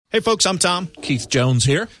Hey, folks, I'm Tom. Keith Jones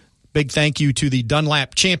here. Big thank you to the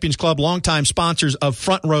Dunlap Champions Club, longtime sponsors of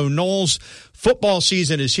Front Row Knowles. Football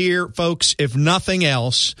season is here, folks. If nothing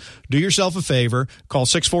else, do yourself a favor. Call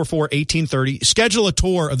 644-1830. Schedule a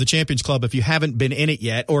tour of the Champions Club if you haven't been in it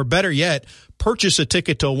yet. Or better yet, purchase a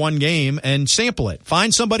ticket to one game and sample it.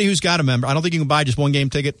 Find somebody who's got a member. I don't think you can buy just one game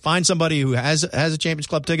ticket. Find somebody who has a Champions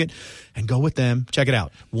Club ticket and go with them. Check it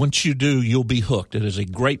out. Once you do, you'll be hooked. It is a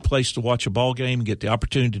great place to watch a ball game, get the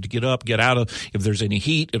opportunity to get up, get out of, if there's any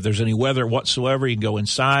heat, if there's any weather whatsoever, you can go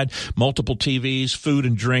inside, multiple TVs, food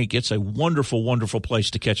and drink. It's a wonderful, wonderful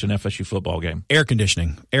place to catch an FSU football game. Air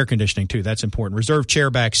conditioning too. That's important. Reserved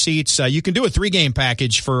chairback seats. You can do a 3-game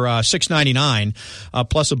package for $6.99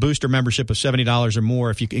 plus a booster membership of $70 or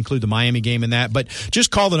more if you include the Miami game in that. But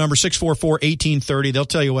just call the number 644-1830. They'll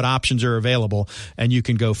tell you what options are available, and you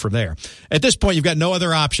can go from there. At this point, you've got no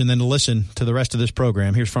other option than to listen to the rest of this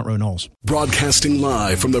program. Here's Front Row Knowles. Broadcasting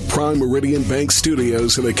live from the Prime Meridian Bank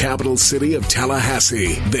Studios in the capital city of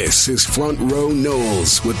Tallahassee. This is Front Row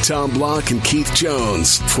Knowles with Tom Block and Keith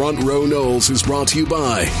Jones. Front Row Knowles is brought to you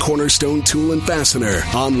by Cornerstone Tool and Fastener.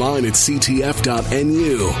 Online at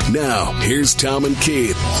ctf.nu. Now, here's Tom and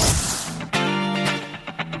Keith.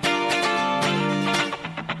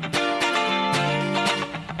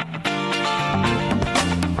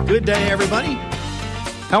 Good day, everybody.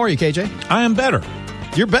 How are you, KJ? I am better.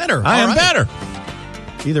 You're better. I am better.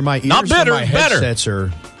 Either my ears not better, or my headsets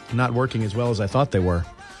are not working as well as I thought they were.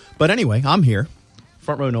 But anyway, I'm here.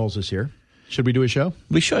 Front Row Knowles is here. Should we do a show?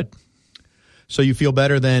 We should. So you feel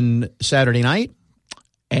better than Saturday night?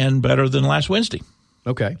 And better than last Wednesday.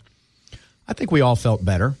 Okay. I think we all felt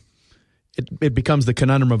better. It becomes the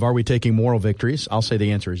conundrum of, are we taking moral victories? I'll say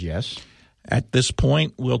the answer is yes. At this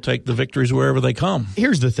point, we'll take the victories wherever they come.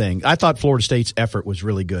 Here's the thing. I thought Florida State's effort was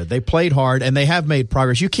really good. They played hard, and they have made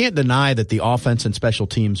progress. You can't deny that the offense and special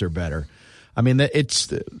teams are better. I mean, it's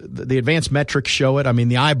the advanced metrics show it. I mean,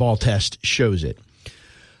 the eyeball test shows it.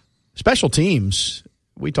 Special teams,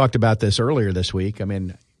 we talked about this earlier this week. I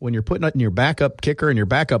mean, when you're putting it in your backup kicker and your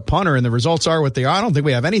backup punter and the results are what they are, I don't think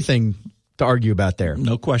we have anything to argue about there.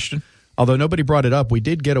 No question. Although nobody brought it up, we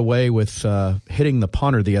did get away with hitting the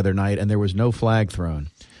punter the other night, and there was no flag thrown.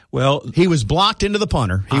 Well, he was blocked into the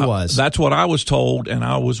punter. He was. That's what I was told, and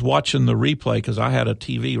I was watching the replay because I had a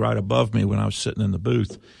TV right above me when I was sitting in the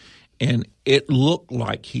booth, and it looked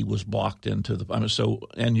like he was blocked into the.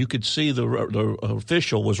 And you could see the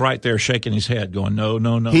official was right there shaking his head, going, "No."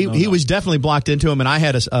 He was definitely blocked into him, and I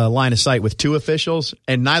had a line of sight with two officials,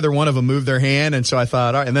 and neither one of them moved their hand, and so I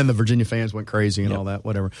thought, all right, and then the Virginia fans went crazy and all that,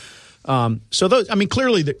 whatever. So those, I mean,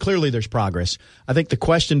 clearly there's progress. I think the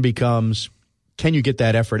question becomes, can you get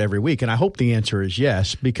that effort every week? And I hope the answer is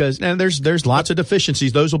yes, because there's lots of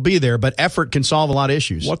deficiencies. Those will be there, but effort can solve a lot of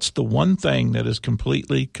issues. What's the one thing that is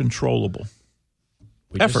completely controllable?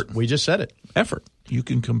 Effort. We just said it. Effort. You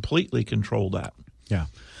can completely control that. Yeah.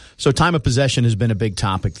 So time of possession has been a big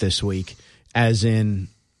topic this week, in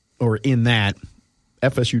that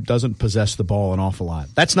FSU doesn't possess the ball an awful lot.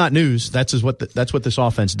 That's not news. That's what this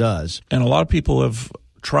offense does. And a lot of people have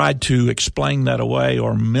tried to explain that away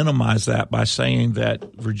or minimize that by saying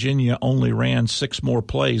that Virginia only ran 6 more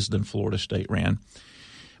plays than Florida State ran.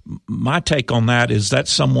 My take on that is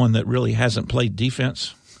that's someone that really hasn't played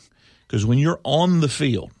defense, because when you're on the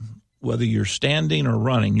field, whether you're standing or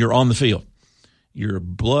running, you're on the field. Your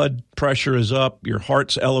blood pressure is up, your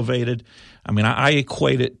heart's elevated. I mean, I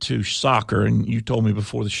equate it to soccer, and you told me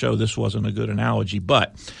before the show this wasn't a good analogy,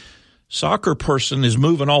 but soccer person is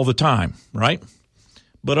moving all the time, right?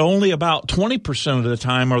 But only about 20% of the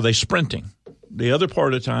time are they sprinting. The other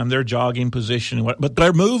part of the time they're jogging, positioning, but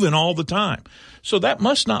they're moving all the time. So that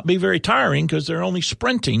must not be very tiring because they're only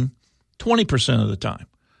sprinting 20% of the time.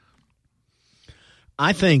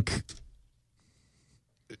 I think –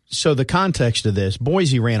 so the context of this,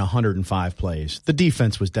 Boise ran 105 plays. The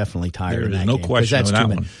defense was definitely tired in that game. There's no question on that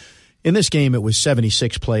one. In this game, it was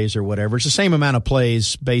 76 plays or whatever. It's the same amount of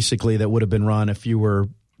plays, basically, that would have been run if you were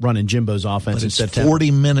running Jimbo's offense in September.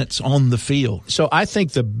 40 minutes on the field. So I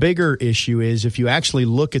think the bigger issue is if you actually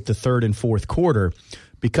look at the third and fourth quarter,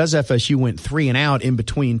 because FSU went 3 and out in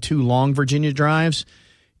between 2 long Virginia drives,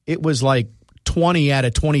 it was like 20 out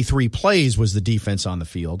of 23 plays was the defense on the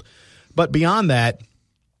field. But beyond that,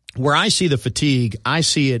 where I see the fatigue, I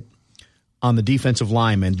see it on the defensive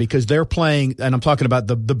linemen because they're playing, and I'm talking about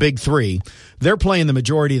the big 3, they're playing the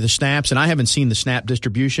majority of the snaps, and I haven't seen the snap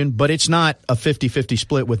distribution, but it's not a 50-50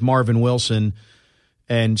 split with Marvin Wilson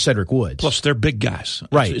and Cedric Woods. Plus, they're big guys.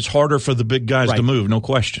 Right. It's harder for the big guys to move, no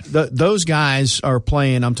question. Those guys are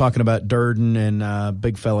playing, I'm talking about Durden and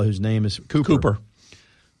big fella whose name is Cooper.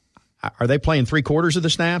 Are they playing 3/4 of the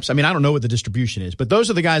snaps? I mean, I don't know what the distribution is, but those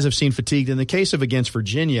are the guys I've seen fatigued. In the case of against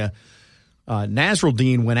Virginia,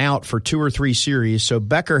 Nasruddin went out for 2 or 3 series, so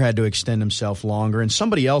Becker had to extend himself longer, and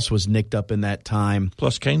somebody else was nicked up in that time.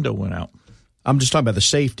 Plus, Kendo went out. I'm just talking about the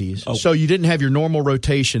safeties. Oh. So you didn't have your normal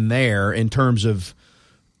rotation there in terms of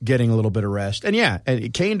getting a little bit of rest. And,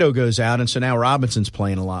 Kendo goes out, and so now Robinson's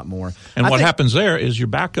playing a lot more. And what happens there is your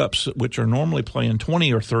backups, which are normally playing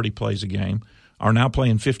 20 or 30 plays a game, are now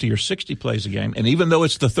playing 50 or 60 plays a game. And even though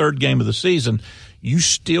it's the third game of the season, you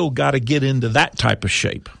still got to get into that type of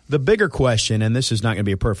shape. The bigger question, and this is not going to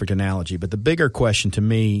be a perfect analogy, but the bigger question to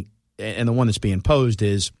me, and the one that's being posed,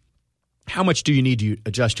 is how much do you need to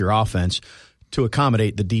adjust your offense to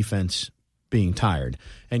accommodate the defense being tired?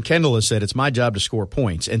 And Kendall has said it's my job to score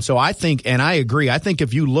points. And so I think, and I agree, I think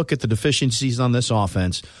if you look at the deficiencies on this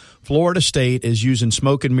offense, Florida State is using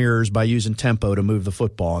smoke and mirrors by using tempo to move the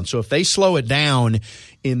football. And so if they slow it down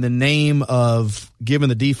in the name of giving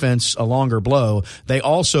the defense a longer blow, they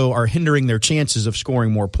also are hindering their chances of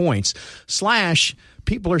scoring more points. /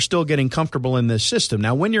 people are still getting comfortable in this system.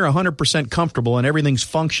 Now, when you're 100% comfortable and everything's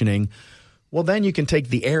functioning, well, then you can take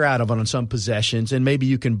the air out of it on some possessions, and maybe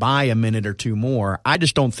you can buy a minute or two more. I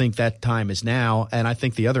just don't think that time is now. And I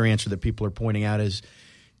think the other answer that people are pointing out is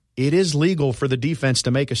it is legal for the defense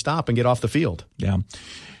to make a stop and get off the field. Yeah.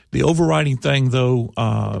 The overriding thing, though,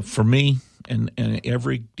 for me, and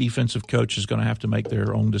every defensive coach is going to have to make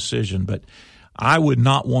their own decision, but I would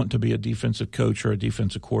not want to be a defensive coach or a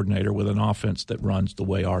defensive coordinator with an offense that runs the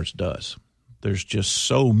way ours does. There's just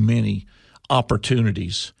so many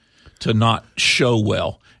opportunities to not show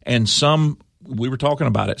well. And we were talking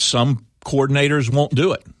about it, some coordinators won't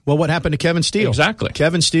do it. Well, what happened to Kevin Steele? Exactly.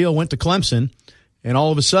 Kevin Steele went to Clemson, and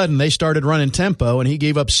all of a sudden they started running tempo, and he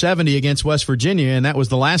gave up 70 against West Virginia, and that was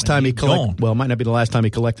the last time he collected. Well, it might not be the last time he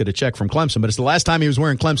collected a check from Clemson, but it's the last time he was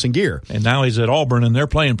wearing Clemson gear. And now he's at Auburn, and they're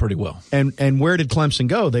playing pretty well. And where did Clemson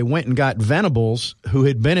go? They went and got Venables, who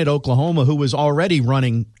had been at Oklahoma, who was already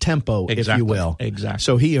running tempo, if you will. Exactly.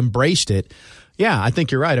 So he embraced it. Yeah, I think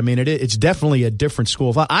you're right. I mean, it's definitely a different school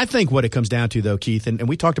of thought. I think what it comes down to, though, Keith, and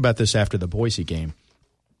we talked about this after the Boise game,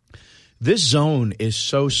 this zone is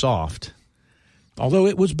so soft. Although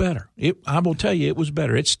it was better. I will tell you, it was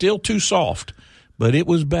better. It's still too soft, but it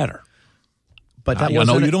was better. But that I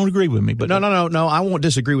know you don't agree with me. But No, I won't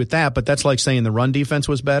disagree with that, but that's like saying the run defense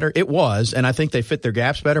was better. It was, and I think they fit their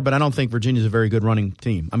gaps better, but I don't think Virginia's a very good running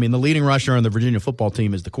team. I mean, the leading rusher on the Virginia football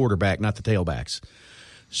team is the quarterback, not the tailbacks.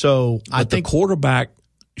 So I think the quarterback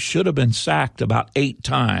should have been sacked about 8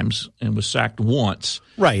 times and was sacked once.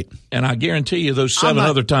 Right. And I guarantee you those 7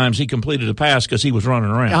 other times he completed a pass because he was running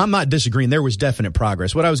around. I'm not disagreeing. There was definite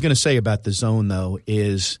progress. What I was going to say about the zone, though,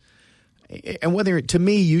 is and whether to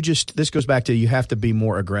me, this goes back to you have to be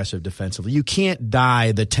more aggressive defensively. You can't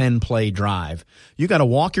die the 10-play drive. You got to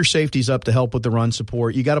walk your safeties up to help with the run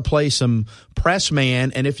support. You got to play some press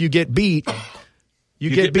man, and if you get beat, you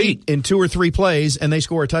get beat in 2 or 3 plays, and they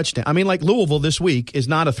score a touchdown. I mean, like Louisville this week is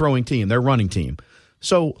not a throwing team; they're a running team.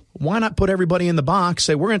 So why not put everybody in the box?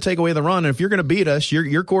 Say we're going to take away the run, and if you're going to beat us,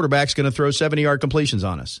 your quarterback's going to throw 70-yard completions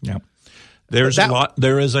on us. Yeah. There is a lot to be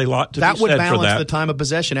said for that. That would balance the time of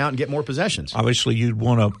possession out and get more possessions. Obviously, you'd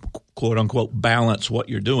want to, quote-unquote, balance what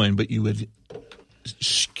you're doing, but you would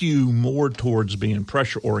skew more towards being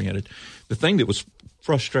pressure-oriented. The thing that was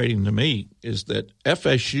frustrating to me is that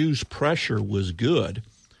FSU's pressure was good.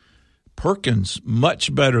 Perkins,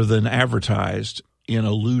 much better than advertised in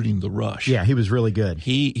eluding the rush. Yeah, he was really good.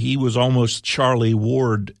 He was almost Charlie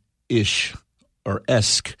Ward-ish or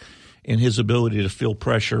esque in his ability to feel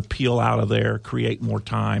pressure, peel out of there, create more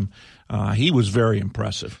time. He was very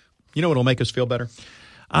impressive. You know what will make us feel better?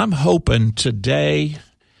 I'm hoping today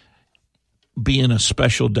being a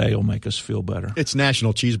special day will make us feel better. It's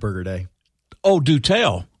National Cheeseburger Day. Oh, do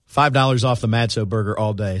tell. $5 off the Madso burger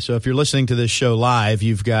all day. So if you're listening to this show live,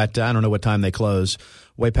 you've got, I don't know what time they close,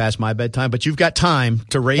 way past my bedtime, but you've got time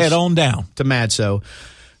to race. Head on down to Madso.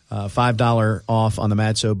 $5 off on the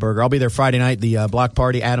Madso burger. I'll be there Friday night, the block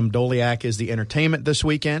party. Adam Doliak is the entertainment this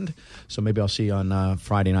weekend. So maybe I'll see you on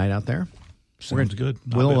Friday night out there. Sounds good.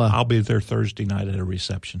 I'll be there Thursday night at a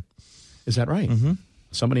reception. Is that right? Mm-hmm.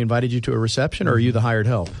 Somebody invited you to a reception, or are you the hired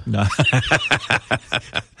help? No.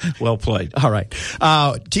 Well played. All right.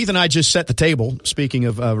 Keith and I just set the table, speaking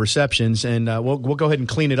of receptions, and we'll go ahead and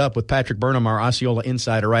clean it up with Patrick Burnham, our Osceola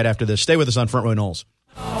insider, right after this. Stay with us on Front Row Noles.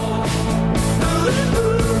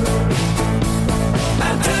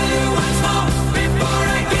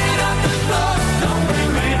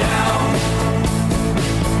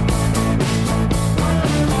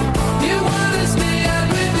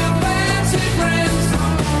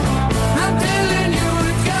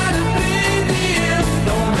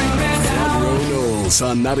 Knowles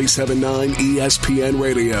on 97.9 ESPN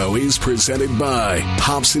Radio is presented by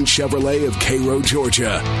Hobson Chevrolet of Cairo,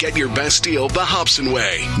 Georgia. Get your best deal the Hobson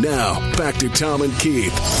way. Now, back to Tom and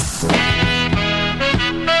Keith.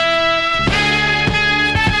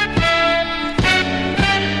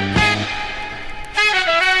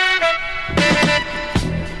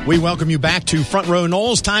 We welcome you back to Front Row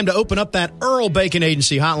Knowles. Time to open up that Earl Bacon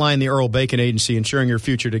Agency hotline. The Earl Bacon Agency, ensuring your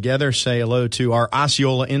future together. Say hello to our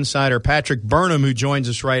Osceola insider, Patrick Burnham, who joins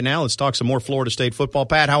us right now. Let's talk some more Florida State football.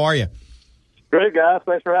 Pat, how are you? Great, guys.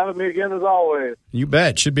 Thanks for having me again, as always. You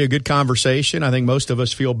bet. Should be a good conversation. I think most of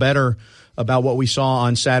us feel better about what we saw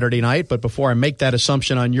on Saturday night. But before I make that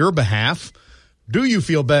assumption on your behalf, do you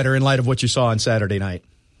feel better in light of what you saw on Saturday night?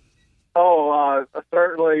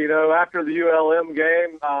 Certainly, after the ULM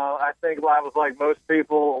game, I think I was like most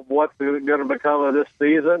people, what's going to become of this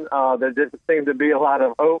season? There didn't seem to be a lot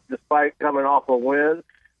of hope despite coming off a win.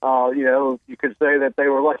 You could say that they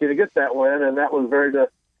were lucky to get that win, and that was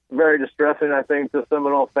very distressing, I think, to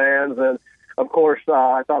Seminole fans. And, of course,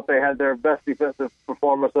 I thought they had their best defensive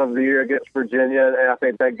performance of the year against Virginia, and I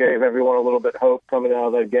think that gave everyone a little bit of hope coming out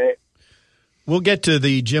of that game. We'll get to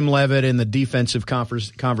the Jim Leavitt and the defensive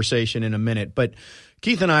conversation in a minute. But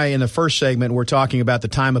Keith and I, in the first segment, were talking about the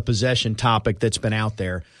time of possession topic that's been out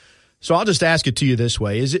there. So I'll just ask it to you this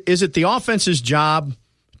way. Is it the offense's job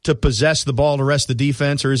to possess the ball to rest the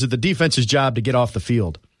defense, or is it the defense's job to get off the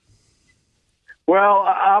field? Well,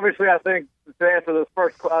 obviously, I think to answer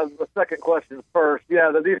the second question first,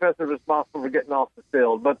 yeah, the defense is responsible for getting off the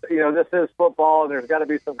field. But, this is football, and there's got to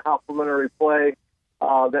be some complementary play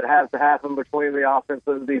that has to happen between the offense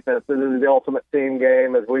and the defense. This is the ultimate team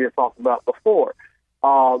game, as we have talked about before.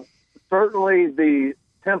 Certainly, the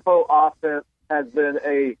tempo offense has been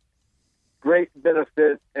a great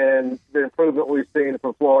benefit and the improvement we've seen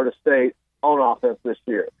from Florida State on offense this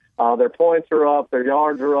year. Their points are up, their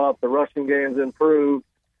yards are up, the rushing game's improved,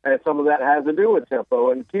 and some of that has to do with tempo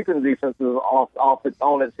and keeping the defenses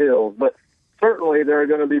on its heels. But certainly, there are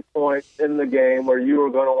going to be points in the game where you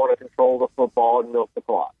are going to want to control the football and milk the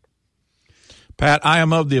clock. Pat, I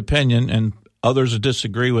am of the opinion, and others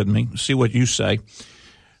disagree with me. See what you say.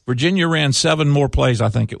 Virginia ran 7 more plays, I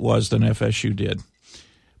think it was, than FSU did.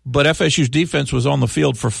 But FSU's defense was on the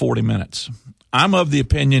field for 40 minutes. I'm of the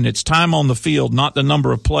opinion it's time on the field, not the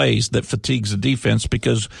number of plays, that fatigues the defense,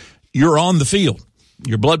 because you're on the field.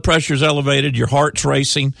 Your blood pressure's elevated, your heart's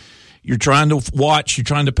racing. You're trying to watch. You're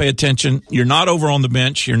trying to pay attention. You're not over on the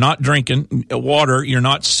bench. You're not drinking water. You're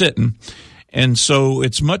not sitting. And so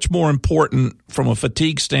it's much more important from a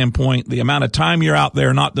fatigue standpoint, the amount of time you're out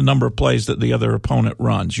there, not the number of plays that the other opponent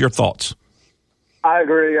runs. Your thoughts? I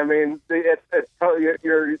agree. I mean,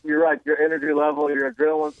 you're right. Your energy level, your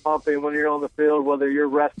adrenaline pumping when you're on the field, whether you're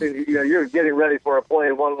resting, you're getting ready for a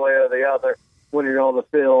play one way or the other when you're on the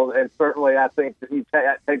field. And certainly I think that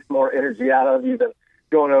that takes more energy out of you than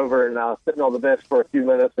going over and sitting on the bench for a few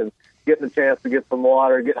minutes and getting a chance to get some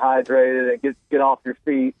water, get hydrated, and get off your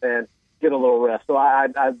feet and get a little rest. So I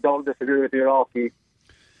don't disagree with you at all, Keith.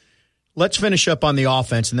 Let's finish up on the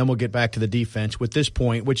offense, and then we'll get back to the defense with this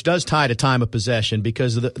point, which does tie to time of possession,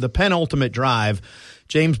 because the penultimate drive,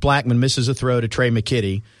 James Blackman misses a throw to Trey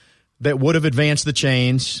McKitty that would have advanced the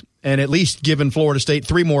chains and at least given Florida State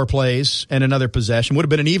 3 more plays and another possession. Would have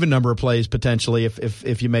been an even number of plays potentially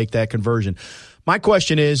if you make that conversion. My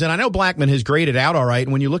question is, and I know Blackman has graded out all right,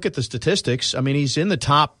 and when you look at the statistics, I mean, he's in the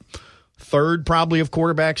top third probably of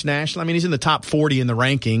quarterbacks nationally. I mean, he's in the top 40 in the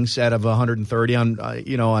rankings out of 130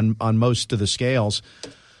 on most of the scales.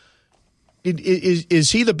 Is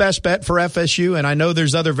he the best bet for FSU? And I know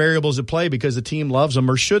there's other variables at play because the team loves him.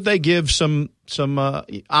 Or should they give some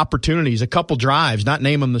opportunities, a couple drives, not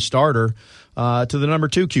name him the starter, to the number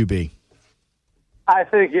 2 QB? I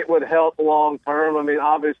think it would help long term. I mean,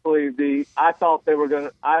 obviously, I thought they were going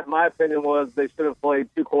to. My opinion was they should have played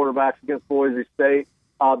 2 quarterbacks against Boise State.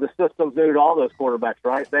 The system's new to all those quarterbacks,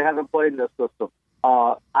 right? They haven't played in this system.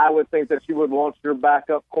 I would think that you would want your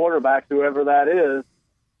backup quarterback, whoever that is,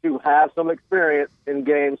 to have some experience in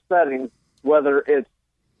game settings, whether it's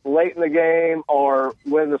late in the game or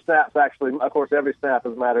when the snaps actually. Of course, every snap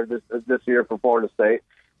has mattered this year for Florida State.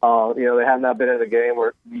 They have not been in a game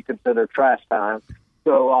where you consider trash time.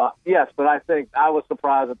 So, yes, but I think I was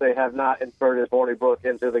surprised that they have not inserted Hornibrook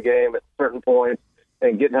into the game at certain points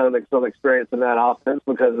and getting him some experience in that offense,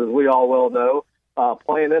 because as we all well know,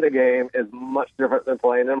 playing in a game is much different than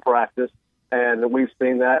playing in practice, and we've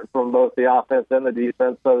seen that from both the offense and the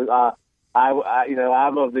defense. So,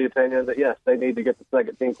 I'm of the opinion that, yes, they need to get the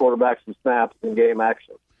second-team quarterbacks some snaps in game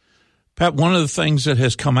action. Pat, one of the things that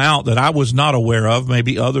has come out that I was not aware of,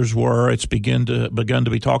 maybe others were, it's begun to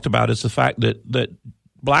be talked about, is the fact that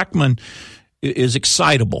Blackman is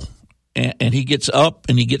excitable. And he gets up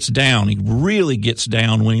and he gets down. He really gets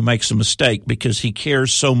down when he makes a mistake because he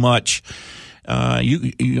cares so much.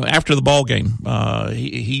 After the ball game,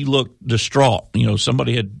 he looked distraught.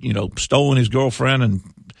 Somebody had stolen his girlfriend and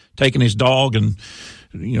taken his dog and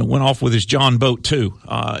went off with his John boat too.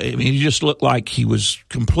 He just looked like he was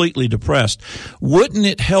completely depressed. Wouldn't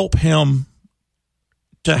it help him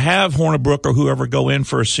to have Hornibrook or whoever go in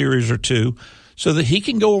for a series or two so that he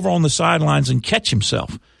can go over on the sidelines and catch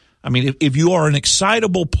himself? I mean, if you are an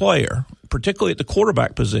excitable player, particularly at the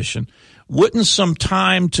quarterback position, wouldn't some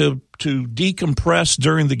time to decompress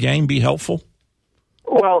during the game be helpful?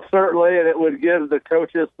 Well, certainly, and it would give the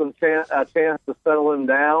coaches a chance to settle him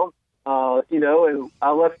down. And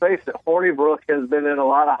let's face it, Hornibrook has been in a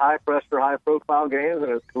lot of high-pressure, high-profile games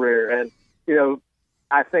in his career, and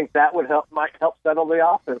I think that might help settle the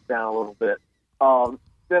offense down a little bit.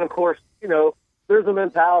 Then, of course, there's a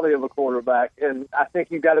mentality of a quarterback, and I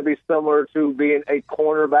think you've got to be similar to being a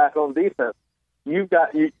cornerback on defense. You're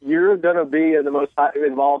going to be in the most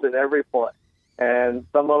involved in every play, and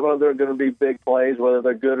some of them are going to be big plays, whether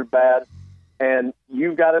they're good or bad. And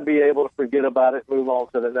you've got to be able to forget about it, move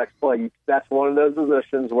on to the next play. That's one of those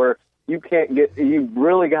positions where you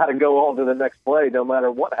really got to go on to the next play no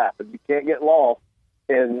matter what happens. You can't get lost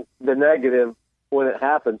in the negative when it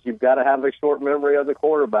happens. You've got to have a short memory of the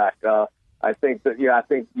quarterback. I think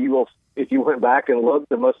you will, if you went back and looked,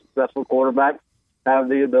 the most successful quarterbacks have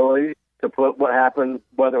the ability to put what happened,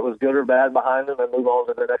 whether it was good or bad, behind them and move on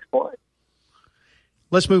to the next play.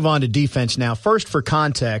 Let's move on to defense now. First, for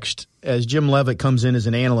context, as Jim Leavitt comes in as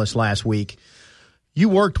an analyst last week, you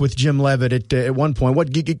worked with Jim Leavitt at one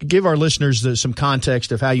point. Give our listeners some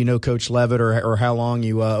context of how you know Coach Leavitt or how long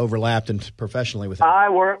you overlapped and professionally with him. I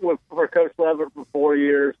worked for Coach Leavitt for 4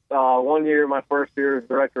 years. 1 year, my first year as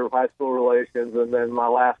director of high school relations, and then my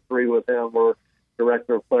last 3 with him were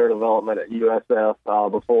director of player development at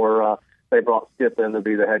USF before they brought Skip in to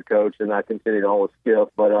be the head coach, and I continued on with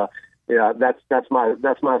Skip. But that's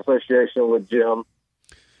my association with Jim.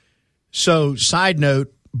 So, side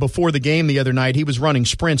note, before the game the other night, he was running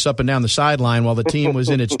sprints up and down the sideline while the team was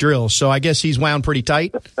in its drills. So I guess he's wound pretty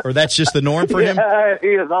tight, or that's just the norm for him? Yeah,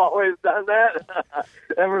 he has always done that.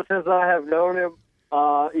 Ever since I have known him,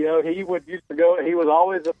 he was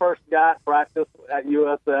always the first guy at practice at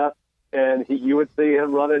USF, and you would see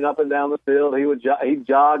him running up and down the field. He'd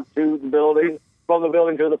jog to the building, from the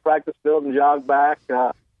building to the practice field and jog back.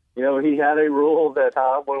 He had a rule that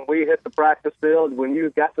when we hit the practice field, when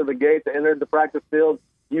you got to the gate to enter the practice field,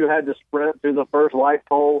 you had to sprint to the first light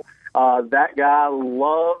pole. That guy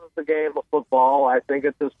loves the game of football. I think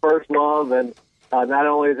it's his first love, and not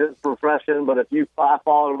only is it his profession, but I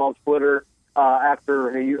followed him on Twitter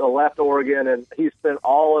after he left Oregon, and he spent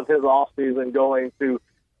all of his offseason going to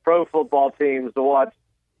pro football teams to watch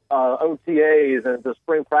OTAs and to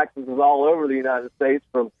spring practices all over the United States,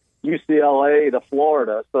 from UCLA to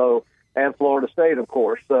Florida, and Florida State, of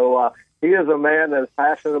course. So he is a man that is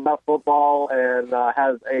passionate about football and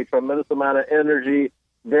has a tremendous amount of energy,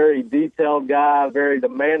 very detailed guy, very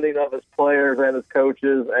demanding of his players and his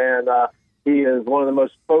coaches, and he is one of the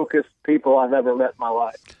most focused people I've ever met in my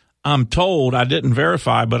life. I'm told, I didn't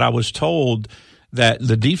verify, but I was told that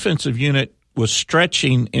the defensive unit was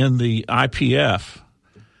stretching in the IPF,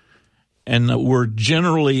 and were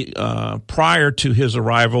generally, prior to his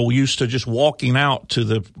arrival, used to just walking out to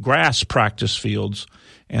the grass practice fields,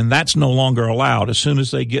 and that's no longer allowed. As soon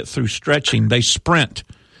as they get through stretching, they sprint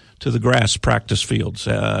to the grass practice fields.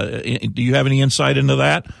 Do you have any insight into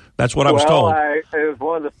that? That's what I was told. It was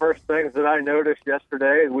one of the first things that I noticed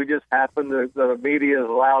yesterday. We just happened the media is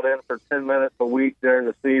allowed in for 10 minutes a week during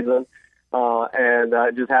the season, and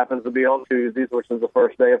it just happens to be on Tuesdays, which is the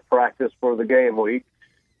first day of practice for the game week.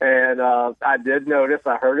 And I did notice,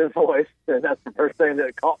 I heard his voice, and that's the first thing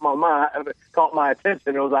that caught my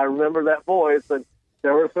attention. I remember that voice, and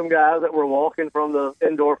there were some guys that were walking from the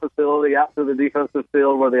indoor facility out to the defensive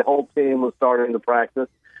field where the whole team was starting to practice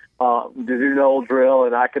to do an old drill,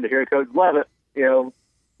 and I could hear Coach Leavitt,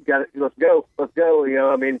 let's go.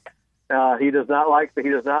 He does not like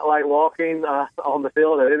walking on the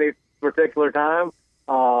field at any particular time.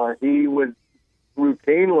 He would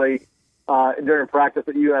routinely, during practice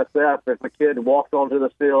at USF, if a kid walked onto the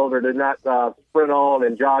field or did not sprint on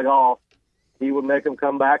and jog off, he would make them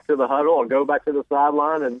come back to the huddle or go back to the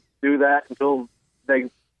sideline and do that until they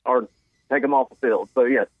take them off the field. So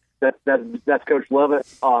yes, that's Coach Leavitt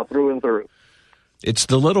through and through. It's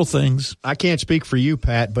the little things. I can't speak for you,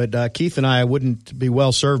 Pat, but Keith and I wouldn't be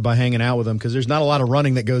well served by hanging out with them because there's not a lot of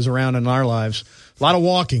running that goes around in our lives. A lot of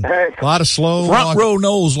walking, a lot of slow Front walking. row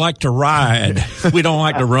Noles like to ride. We don't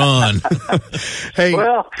like to run. Hey,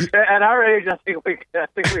 Well, at our age, I think we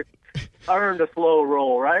earned a slow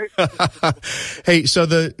roll, right? hey, so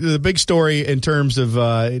the big story in terms of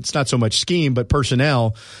it's not so much scheme but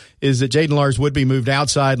personnel is that Jaden Lars Woodby moved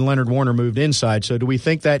outside and Leonard Warner moved inside. So do we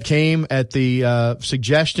think that came at the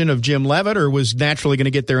suggestion of Jim Leavitt or was naturally going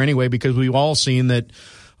to get there anyway because we've all seen that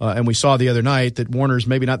and we saw the other night that Warner's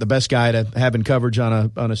maybe not the best guy to have in coverage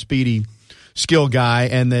on a speedy skill guy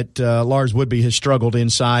and that Lars Woodby has struggled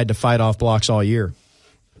inside to fight off blocks all year?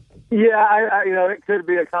 Yeah, I it could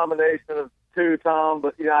be a combination of two, Tom,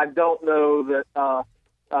 but I don't know that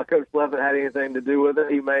Coach Leavitt had anything to do with it.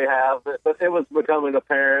 He may have, but it was becoming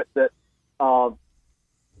apparent that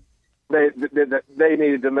they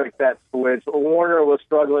needed to make that switch. Warner was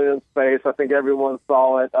struggling in space. I think everyone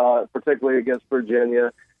saw it, particularly against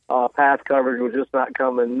Virginia. Pass coverage was just not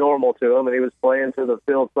coming normal to him, and he was playing to the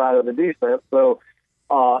field side of the defense. So,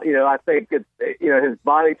 I think it's his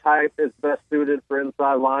body type is best suited for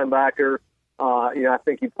inside linebacker. I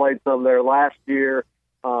think he played some there last year.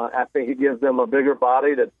 I think he gives them a bigger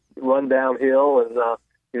body to run downhill,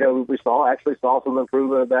 and we saw some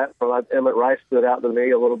improvement of that from Emmett Rice stood out to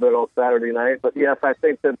me a little bit on Saturday night. But yes, I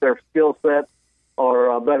think that their skill sets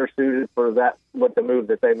are better suited for that with the move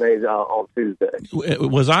that they made on Tuesday.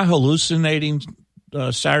 Was I hallucinating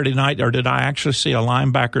Saturday night, or did I actually see a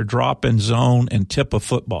linebacker drop in zone and tip a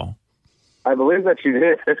football? I believe that you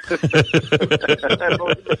did. I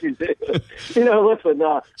believe that you did. Listen.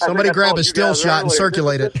 Somebody grab a still shot and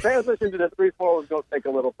circulate it. The transition to the 3-4 was going to take a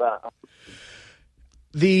little time.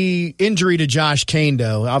 The injury to Josh Cain,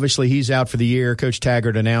 though, obviously he's out for the year. Coach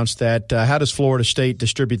Taggart announced that. How does Florida State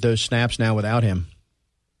distribute those snaps now without him?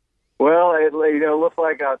 Well, it looks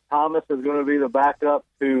like Thomas is going to be the backup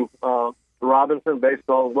to Robinson based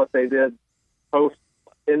on what they did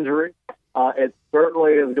post-injury. It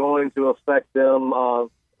certainly is going to affect them,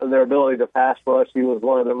 their ability to pass rush. He was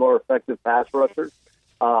one of their more effective pass rushers.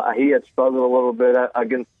 He had struggled a little bit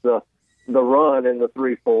against the run in the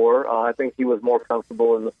 3-4. I think he was more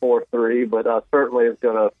comfortable in the 4-3, but certainly it's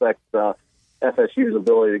going to affect FSU's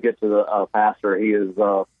ability to get to the passer. He is,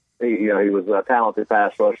 he was a talented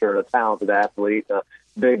pass rusher and a talented athlete, a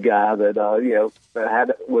big guy that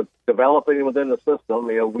had with developing within the system.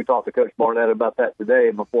 We talked to Coach Barnett about that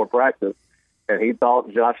today before practice, and he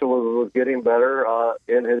thought Joshua was getting better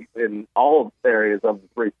in all areas of the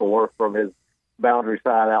 3-4 from his boundary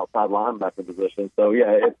side outside linebacker position. So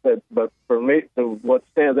but for me, what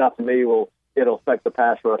stands out to me it'll affect the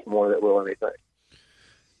pass rush more than it will anything.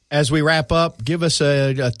 As we wrap up, give us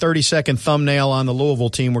a 30-second thumbnail on the Louisville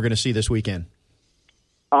team we're going to see this weekend.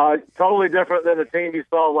 Totally different than the team you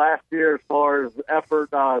saw last year as far as effort.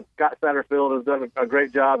 Scott Satterfield has done a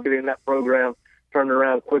great job getting that program turned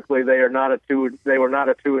around quickly. They were not a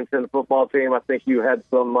 2-10 football team. I think you had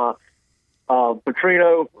some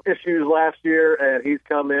Petrino issues last year, and he's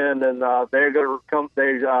come in, and they're going to come.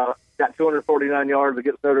 They got 249 yards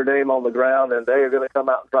against Notre Dame on the ground, and they are going to come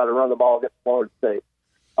out and try to run the ball against Florida State.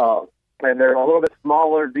 And they're a little bit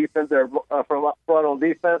smaller defense. They're from up front on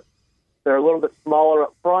defense. They're a little bit smaller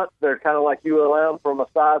up front. They're kind of like ULM from a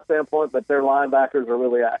size standpoint, but their linebackers are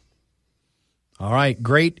really active. All right.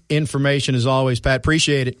 Great information as always, Pat.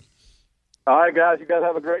 Appreciate it. All right, guys. You guys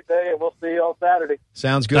have a great day, and we'll see you on Saturday.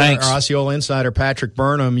 Sounds good. Thanks. Our Osceola insider, Patrick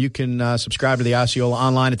Burnham. You can subscribe to the Osceola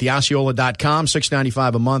online at theosceola.com,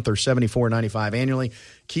 $6.95 a month or $74.95 annually.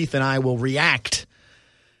 Keith and I will react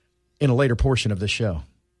in a later portion of this show.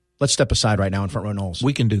 Let's step aside right now in Front Row Noles.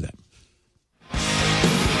 We can do that.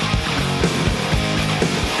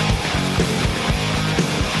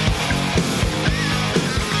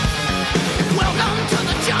 Welcome to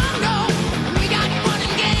the jungle. We got fun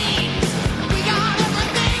and games. We got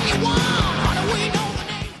everything you want. How do we know the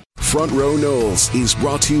name? Front Row Noles is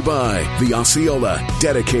brought to you by the Osceola,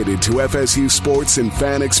 dedicated to FSU sports and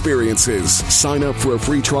fan experiences. Sign up for a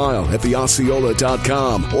free trial at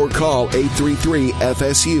theosceola.com or call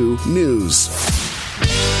 833-FSU-NEWS.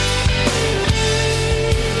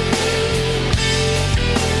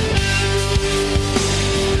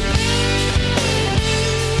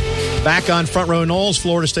 Back on Front Row Noles,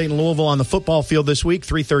 Florida State and Louisville on the football field this week,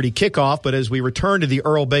 3:30 kickoff. But as we return to the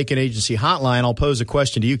Earl Bacon Agency hotline, I'll pose a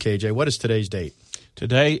question to you, KJ. What is today's date?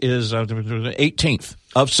 Today is 18th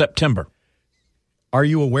of September. Are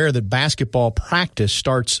you aware that basketball practice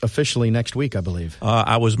starts officially next week, I believe?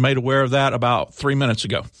 I was made aware of that about 3 minutes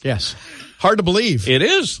ago. Yes. Hard to believe. It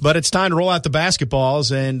is. But it's time to roll out the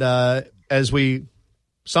basketballs. And as we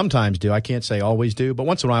sometimes do. I can't say always do, but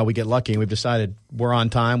once in a while we get lucky and we've decided we're on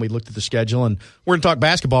time. We looked at the schedule, and we're going to talk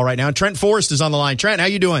basketball right now. And Trent Forrest is on the line. Trent, how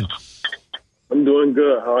you doing? I'm doing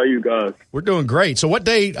good. How are you guys? We're doing great. So what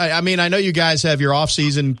day – I mean, I know you guys have your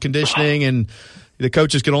off-season conditioning and the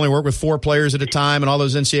coaches can only work with 4 players at a time and all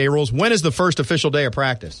those NCAA rules. When is the first official day of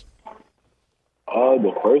practice?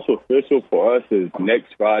 The first official for us is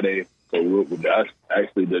next Friday. So that's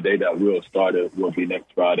actually the day that we'll start it will be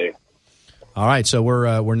next Friday. All right, so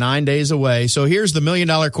we're 9 days away. So here's the $1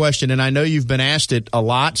 million question, and I know you've been asked it a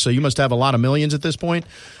lot, so you must have a lot of millions at this point.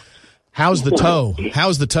 How's the toe?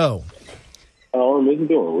 How's the toe? It's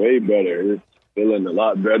doing way better. It's feeling a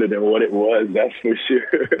lot better than what it was, that's for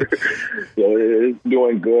sure. So it's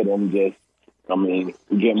doing good.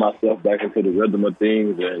 Getting myself back into the rhythm of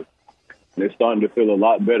things, and it's starting to feel a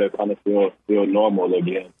lot better, kind of feel normal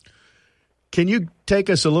again. Can you take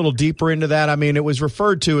us a little deeper into that? I mean, it was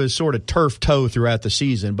referred to as sort of turf toe throughout the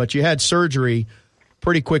season, but you had surgery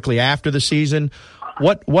pretty quickly after the season.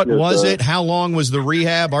 What was it? How long was the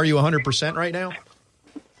rehab? Are you 100% right now?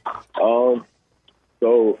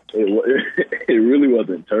 So it really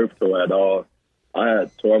wasn't turf toe at all. I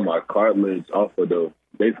had torn my cartilage off the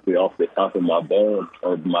top of my bone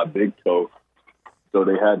of my big toe. So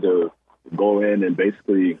they had to go in and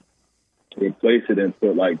basically replace it and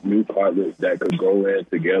put like new cartilage that could go in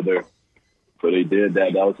together. So they did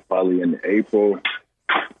that. That was probably in April.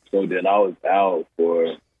 So then I was out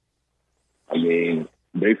for,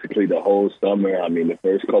 basically the whole summer. The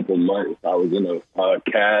first couple months I was in a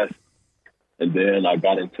cast, and then I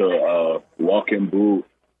got into a walking boot.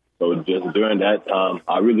 So just during that time,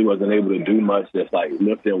 I really wasn't able to do much, just like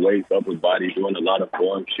lifting weights, upper body, doing a lot of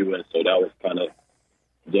form shooting. So that was kind of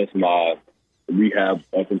just my rehab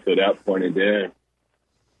up until that point. And then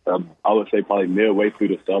I would say probably midway through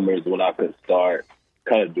the summer is when I could start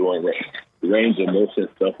kind of doing range of motion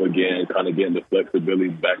stuff again, kind of getting the flexibility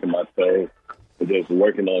back in my toe, and just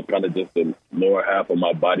working on kind of just the lower half of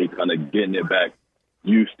my body, kind of getting it back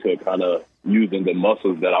used to kind of using the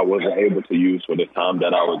muscles that I wasn't able to use for the time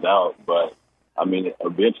that I was out. But,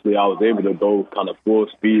 eventually I was able to go kind of full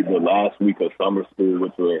speed the last week of summer school,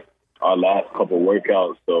 which were our last couple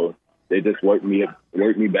workouts. So they just worked me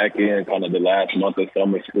back in kind of the last month of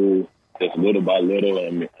summer school, just little by little.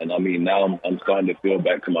 And now I'm starting to feel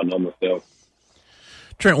back to my normal self.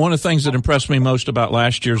 Trent, one of the things that impressed me most about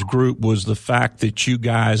last year's group was the fact that you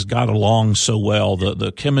guys got along so well.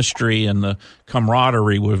 The chemistry and the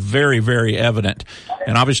camaraderie were very, very evident.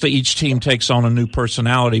 And obviously each team takes on a new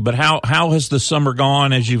personality. But how has the summer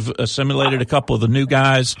gone as you've assimilated a couple of the new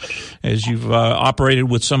guys, as you've operated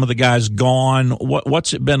with some of the guys gone?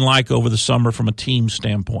 What's it been like over the summer from a team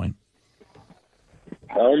standpoint?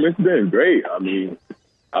 It's been great.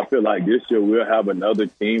 I feel like this year we'll have another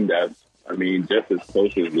team that's just as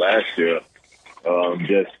close as last year.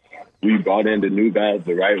 We brought in the new guys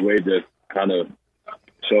the right way, just kind of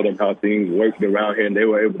showed them how things worked around here, and they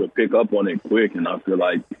were able to pick up on it quick. And I feel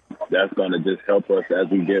like that's going to just help us as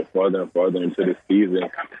we get further and further into the season.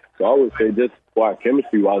 So I would say just for our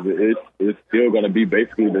chemistry-wise, it's still going to be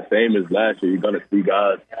basically the same as last year. You're going to see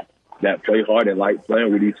guys that play hard and like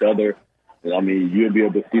playing with each other. And, you'll be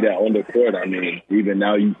able to see that on the court. Even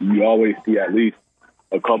now you always see at least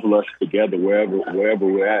a couple of us together wherever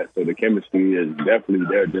we're at. So the chemistry is definitely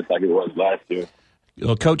there, just like it was last year.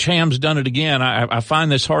 Well, Coach Ham's done it again. I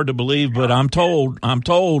find this hard to believe, but I'm told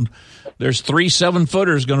there's 3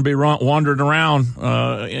 7-footers going to be wandering around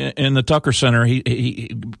in the Tucker Center.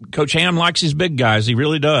 Coach Ham likes his big guys. He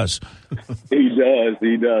really does. He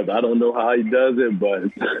does. I don't know how he does it,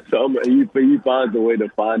 but he finds a way to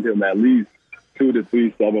find him at least 2 to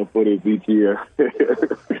 3 7-footers each year.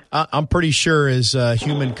 I'm pretty sure as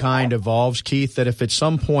humankind evolves, Keith, that if at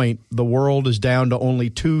some point the world is down to only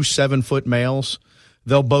 2 7-foot males,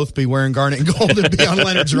 they'll both be wearing garnet and gold and be on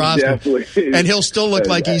Leonard's roster. Definitely. And he'll still look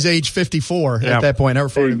like he's age 54 at that point.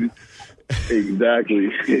 Exactly.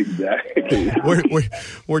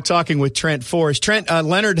 We're talking with Trent Forrest. Trent,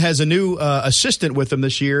 Leonard has a new assistant with him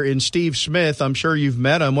this year in Steve Smith. I'm sure you've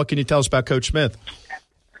met him. What can you tell us about Coach Smith?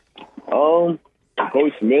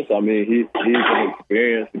 Coach Smith, he's an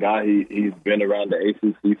experienced guy. He's been around the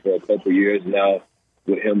ACC for a couple of years now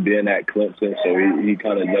with him being at Clemson, so he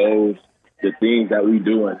kind of knows the things that we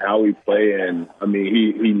do and how we play. And,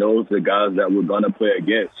 he knows the guys that we're going to play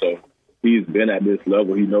against. So he's been at this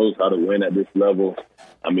level. He knows how to win at this level.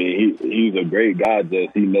 He's a great guy.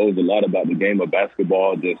 Just he knows a lot about the game of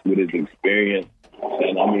basketball just with his experience.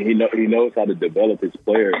 And, he knows how to develop his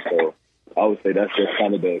players. So I would say that's just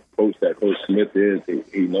kind of the coach that Coach Smith is.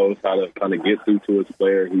 He knows how to kind of get through to his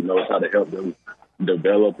players. He knows how to help them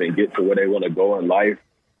develop and get to where they want to go in life.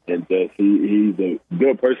 and just he's a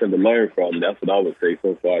good person to learn from. That's what I would say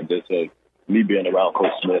so far, just me being around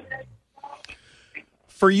Coach Smith.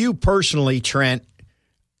 For you personally, Trent,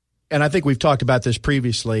 and I think we've talked about this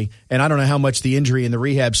previously, and I don't know how much the injury and the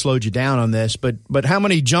rehab slowed you down on this, but how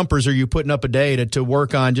many jumpers are you putting up a day to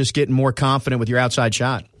work on just getting more confident with your outside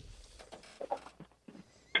shot?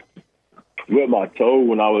 With my toe,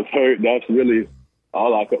 when I was hurt, that's really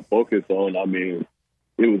all I could focus on. I mean,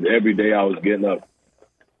 it was every day I was getting up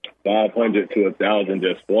 500 to 1,000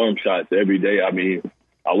 just form shots every day. I mean,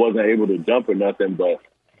 I wasn't able to jump or nothing, but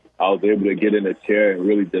I was able to get in a chair and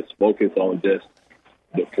really just focus on just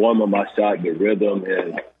the form of my shot, the rhythm,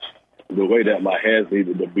 and the way that my hands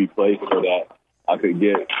needed to be placed so that I could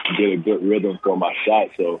get a good rhythm for my shot.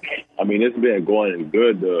 So, I mean, it's been going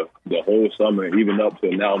good the whole summer, even up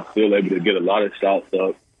to now. I'm still able to get a lot of shots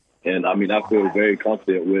up. And, I mean, I feel very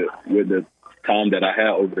confident with the time that I had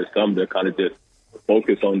over the summer to kind of just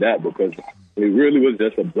focus on that, because it really was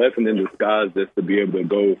just a blessing in disguise just to be able to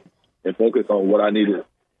go and focus on what I needed,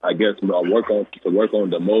 I guess, to work on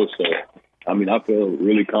the most. So, I mean, I feel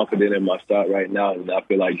really confident in my shot right now, and I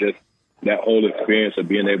feel like just that whole experience of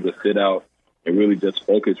being able to sit out and really just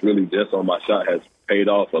focus really just on my shot has paid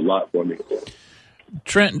off a lot for me.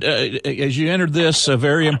 Trent, as you entered this a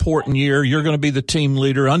very important year, you're going to be the team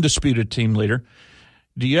leader, undisputed team leader.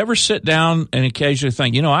 Do you ever sit down and occasionally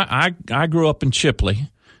think, you know, I grew up in Chipley.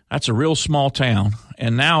 That's a real small town,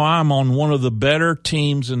 and now I'm on one of the better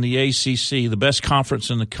teams in the ACC, the best conference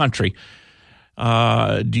in the country.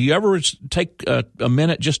 Do you ever take a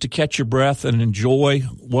minute just to catch your breath and enjoy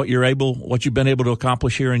what you've been able to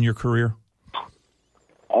accomplish here in your career?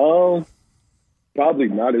 Probably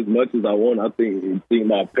not as much as I want. I think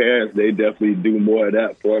my parents, they definitely do more of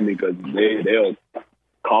that for me, because they'll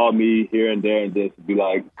call me here and there and just be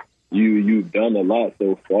like, you've done a lot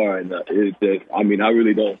so far. And it's just, I mean, I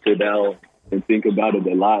really don't sit down and think about it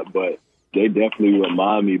a lot, but they definitely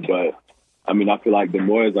remind me. But I mean, I feel like the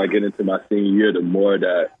more as I get into my senior year, the more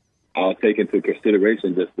that I'll take into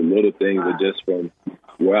consideration just the little things, and just from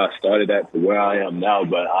where I started at to where I am now.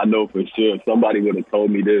 But I know for sure if somebody would have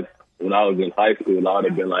told me this when I was in high school, I would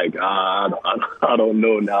have been like, I don't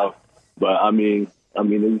know now. But I mean,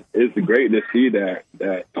 it's great to see that.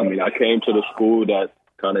 I mean, I came to the school that's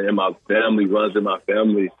kind of in my family, runs in my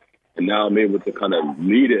family, and now I'm able to kind of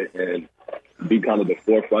lead it and be kind of the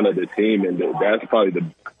forefront of the team. And that's probably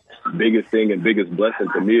the biggest thing and biggest blessing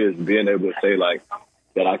to me, is being able to say like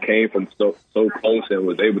that I came from so close and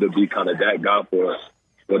was able to be kind of that guy for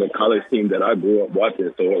the college team that I grew up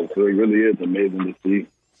watching. So it really is amazing to see.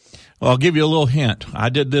 Well, I'll give you a little hint. I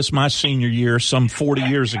did this my senior year some 40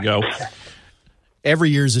 years ago. Every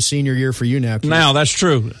year is a senior year for you now, Keith. Now, that's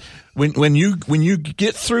true. When you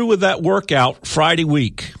get through with that workout Friday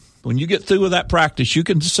week, when you get through with that practice, you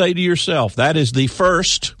can say to yourself, that is the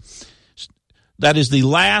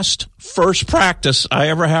last first practice I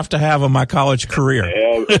ever have to have in my college career.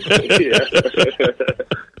 Yeah.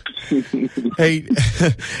 Hey,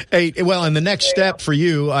 well, and the next step for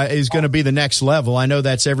you is going to be the next level. I know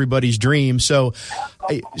that's everybody's dream. So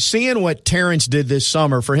seeing what Terrence did this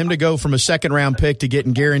summer, for him to go from a second-round pick to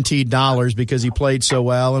getting guaranteed dollars because he played so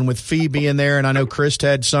well, and with Fee being there, and I know Chris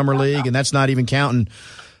had Summer League, and that's not even counting,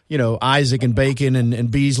 you know, Isaac and Bacon and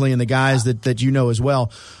Beasley and the guys that you know as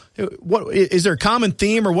well. What is there a common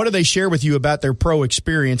theme, or what do they share with you about their pro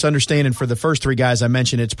experience? Understanding for the first three guys I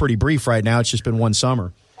mentioned, it's pretty brief right now. It's just been one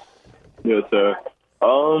summer. Yes, sir.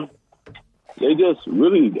 They just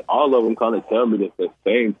really, all of them kind of tell me that the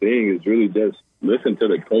same thing is really just listen to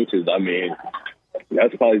the coaches. I mean,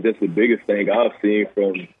 that's probably just the biggest thing I've seen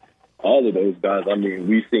from all of those guys. I mean,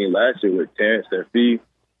 we seen last year with Terrence and Fee.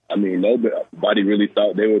 I mean, nobody really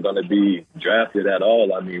thought they were going to be drafted at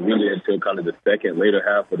all. I mean, really until kind of the later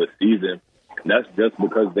half of the season. And that's just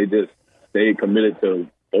because they just stayed committed to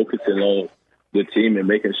focusing on the team and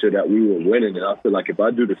making sure that we were winning. And I feel like if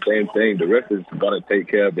I do the same thing, the rest is going to take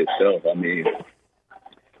care of itself. I mean,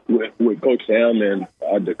 with Coach Sam and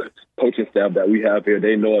the coaching staff that we have here,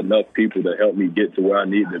 they know enough people to help me get to where I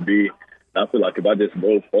need to be. And I feel like if I just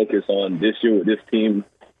go focus on this year with this team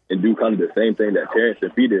and do kind of the same thing that Terrence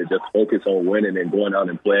and Fee did, just focus on winning and going out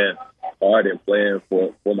and playing hard and playing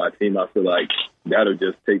for my team, I feel like that'll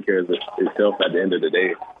just take care of itself at the end of the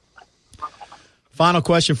day. Final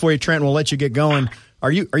question for you, Trent. We'll let you get going.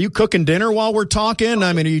 Are you cooking dinner while we're talking?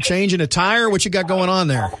 I mean, are you changing a tire? What you got going on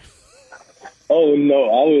there? Oh no,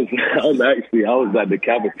 I was at the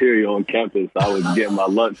cafeteria on campus. I was getting my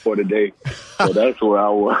lunch for the day, so that's where I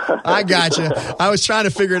was. I gotcha. I was trying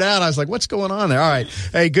to figure it out. I was like, what's going on there? All right.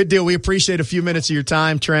 Hey, good deal. We appreciate a few minutes of your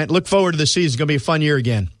time, Trent. Look forward to the season. It's going to be a fun year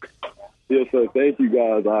again. Yes, sir. Thank you,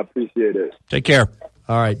 guys. I appreciate it. Take care.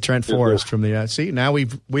 All right, Trent Forrest from the see, now we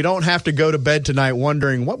don't have to go to bed tonight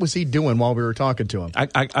wondering what was he doing while we were talking to him.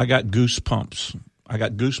 I got goosebumps. I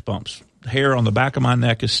got goosebumps. The hair on the back of my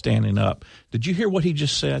neck is standing up. Did you hear what he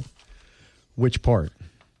just said? Which part?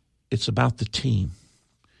 It's about the team.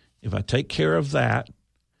 If I take care of that,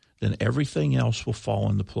 then everything else will fall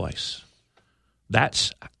into place.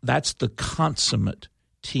 That's the consummate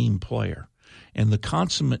team player. And the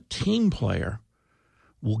consummate team player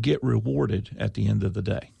will get rewarded at the end of the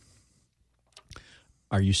day.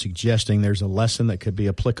 Are you suggesting there's a lesson that could be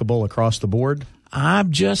applicable across the board?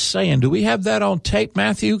 I'm just saying. Do we have that on tape,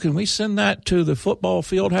 Matthew? Can we send that to the football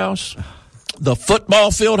field house? The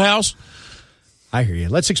football field house? I hear you.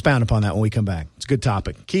 Let's expound upon that when we come back. It's a good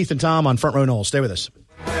topic. Keith and Tom on Front Row Noles. Stay with us.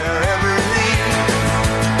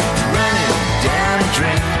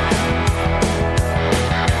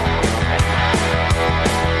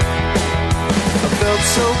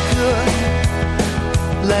 So good,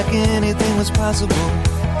 like anything was possible.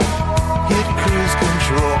 Hit cruise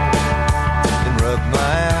control and rub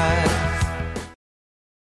my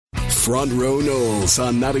eyes. Front Row Noles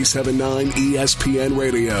on 97.9 ESPN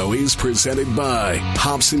Radio is presented by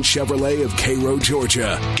Hobson Chevrolet of Cairo,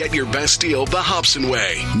 Georgia. Get your best deal the Hobson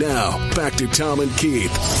way. Now, back to Tom and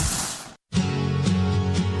Keith.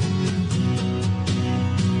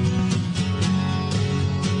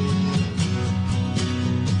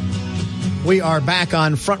 We are back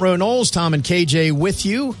on Front Row Noles. Tom and KJ with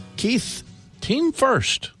you. Keith? Team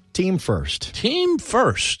first. Team first. Team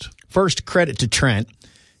first. First, credit to Trent.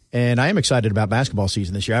 And I am excited about basketball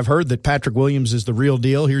season this year. I've heard that Patrick Williams is the real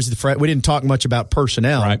deal. Here's the we didn't talk much about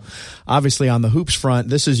personnel. Right. Obviously, on the hoops front,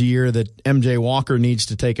 this is a year that MJ Walker needs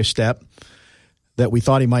to take a step that we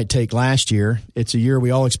thought he might take last year. It's a year we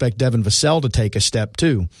all expect Devin Vassell to take a step,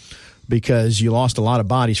 too, because you lost a lot of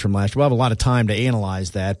bodies from last year. We'll have a lot of time to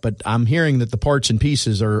analyze that, but I'm hearing that the parts and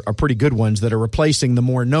pieces are pretty good ones that are replacing the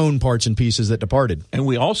more known parts and pieces that departed. And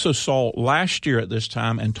we also saw last year at this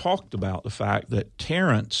time and talked about the fact that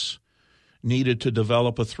Terrence needed to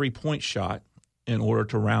develop a three-point shot in order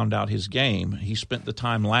to round out his game. He spent the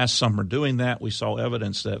time last summer doing that. We saw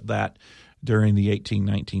evidence of that during the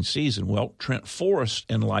 18-19 season. Well, Trent Forrest,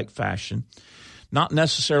 in like fashion, not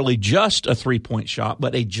necessarily just a three-point shot,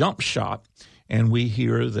 but a jump shot. And we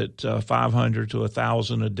hear that 500 to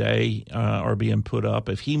 1,000 a day are being put up.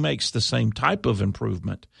 If he makes the same type of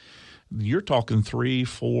improvement, you're talking 3,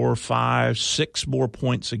 4, 5, 6 more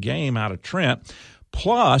points a game out of Trent,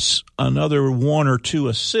 plus another 1 or 2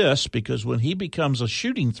 assists, because when he becomes a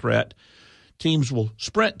shooting threat, teams will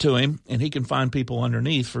sprint to him, and he can find people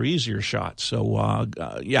underneath for easier shots. So,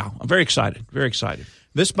 yeah, I'm very excited, very excited.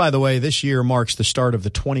 This, by the way, this year marks the start of the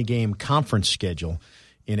 20-game conference schedule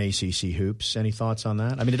in ACC hoops. Any thoughts on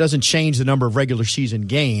that? I mean, it doesn't change the number of regular season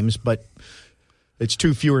games, but it's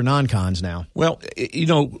 2 fewer non-cons now. Well,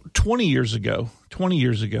 20 years ago,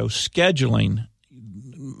 scheduling,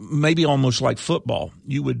 maybe almost like football,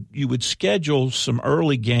 you would schedule some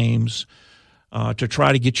early games to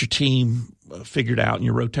try to get your team figured out and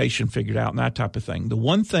your rotation figured out and that type of thing. The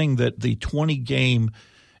one thing that the 20-game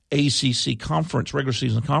ACC conference, regular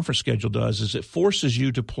season conference schedule does is it forces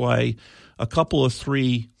you to play a couple of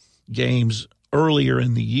 3 games earlier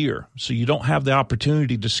in the year. So you don't have the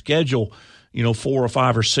opportunity to schedule, 4 or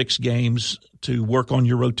 5 or 6 games to work on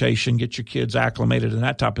your rotation, get your kids acclimated and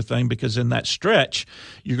that type of thing, because in that stretch,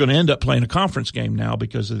 you're going to end up playing a conference game now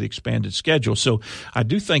because of the expanded schedule. So I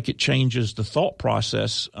do think it changes the thought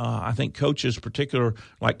process. I think coaches, particular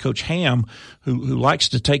like Coach Ham, who likes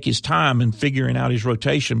to take his time in figuring out his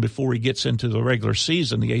rotation before he gets into the regular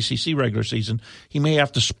season, the ACC regular season, he may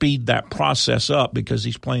have to speed that process up because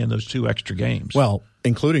he's playing those 2 extra games. Well,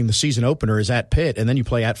 including the season opener is at Pitt, and then you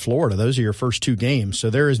play at Florida. Those are your first 2 games. So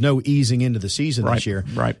there is no easing into the season this year.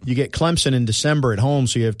 Right. You get Clemson in December at home,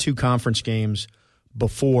 so you have 2 conference games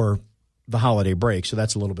before the holiday break. So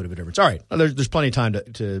that's a little bit of a difference. All right, there's plenty of time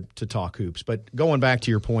to talk hoops. But going back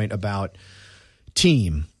to your point about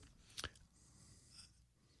team,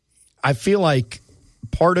 I feel like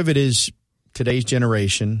part of it is today's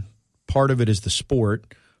generation. Part of it is the sport.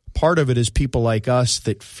 Part of it is people like us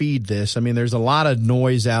that feed this. I mean, there's a lot of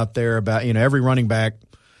noise out there about, every running back,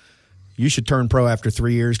 you should turn pro after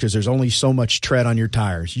 3 years because there's only so much tread on your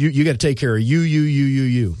tires. You got to take care of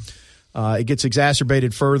you. It gets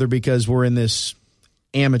exacerbated further because we're in this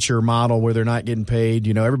amateur model where they're not getting paid.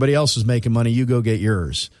 Everybody else is making money. You go get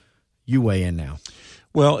yours. You weigh in now.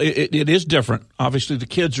 Well, it is different. Obviously, the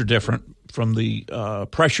kids are different the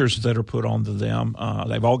pressures that are put onto them.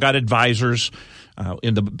 They've all got advisors.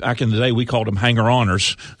 Back in the day, we called them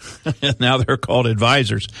hanger-oners. Now they're called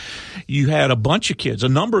advisors. You had a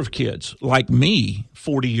number of kids like me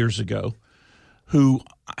 40 years ago who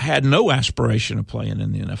had no aspiration of playing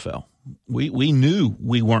in the NFL. We knew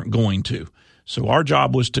we weren't going to. So our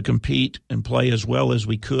job was to compete and play as well as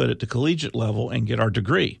we could at the collegiate level and get our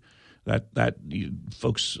degree. That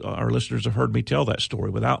folks, our listeners have heard me tell that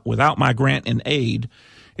story. Without my grant and aid,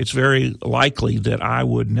 it's very likely that I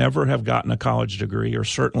would never have gotten a college degree, or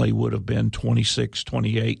certainly would have been 26,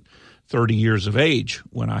 28, 30 years of age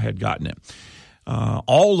when I had gotten it.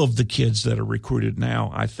 All of the kids that are recruited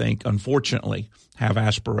now, I think, unfortunately, have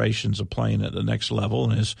aspirations of playing at the next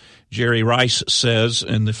level. And as Jerry Rice says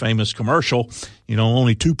in the famous commercial,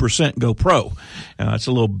 only 2% go pro. It's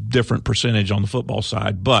a little different percentage on the football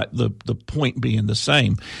side, but the point being the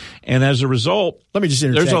same. And as a result, let me just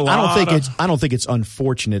interject. There's a lot I don't think it's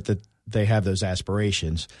unfortunate that they have those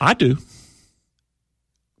aspirations. I do.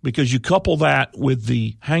 Because you couple that with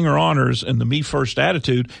the hanger-oners and the me-first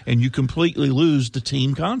attitude, and you completely lose the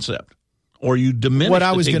team concept, or you diminish what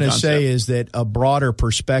I was going to say is that a broader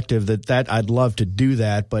perspective that I'd love to do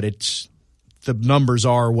that, but the numbers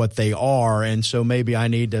are what they are, and so maybe I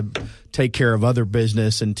need to take care of other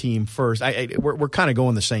business and team first. We're kind of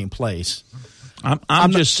going the same place.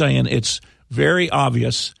 I'm just saying it's very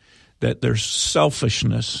obvious that there's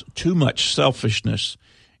selfishness, too much selfishness,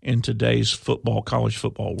 in today's college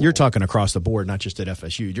football world. You're talking across the board, not just at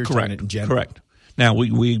FSU. You're Correct. talking it in general. Correct. Now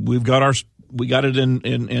we've got it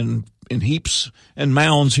in heaps and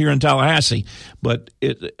mounds here in Tallahassee, but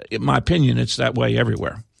in my opinion, it's that way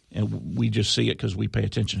everywhere, and we just see it because we pay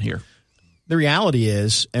attention here. The reality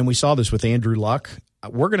is, and we saw this with Andrew Luck,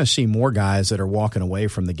 we're going to see more guys that are walking away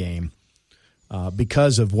from the game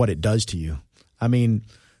because of what it does to you. I mean,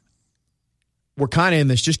 we're kind of in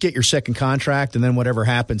this, just get your second contract and then whatever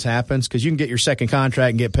happens, because you can get your second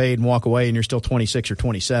contract and get paid and walk away and you're still 26 or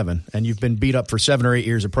 27 and you've been beat up for 7 or 8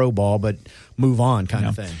 years of pro ball, but move on kind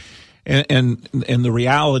of thing. And the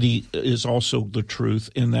reality is also the truth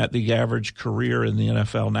in that the average career in the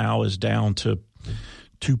NFL now is down to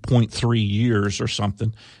 2.3 years or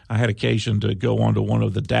something. I had occasion to go onto one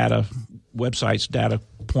of the data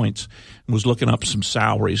points, and was looking up some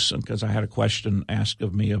salaries because I had a question asked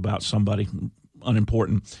of me about somebody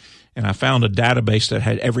unimportant, and I found a database that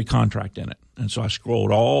had every contract in it. And so I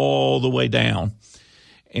scrolled all the way down,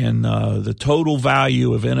 and the total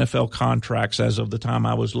value of NFL contracts as of the time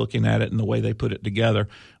I was looking at it and the way they put it together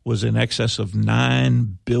was in excess of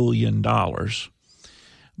 $9 billion.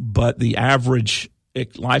 But the average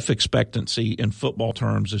life expectancy in football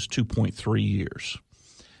terms is 2.3 years.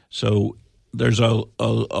 So there's a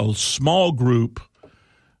small group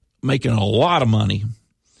making a lot of money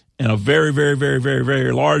and a very, very, very, very,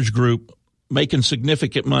 very large group making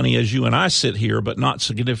significant money as you and I sit here, but not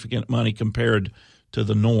significant money compared to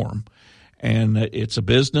the norm. And it's a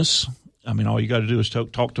business. I mean, all you got to do is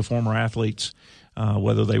talk to former athletes,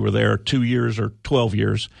 whether they were there 2 years or 12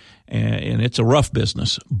 years, and it's a rough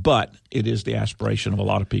business, but it is the aspiration of a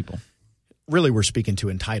lot of people. Really, we're speaking to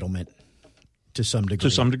entitlement to some degree. To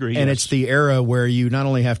some degree, and yes. It's the era where you not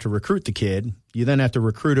only have to recruit the kid, you then have to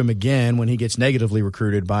recruit him again when he gets negatively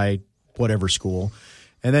recruited by whatever school.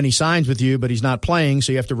 And then he signs with you, but he's not playing,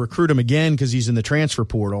 so you have to recruit him again because he's in the transfer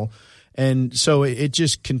portal. And so it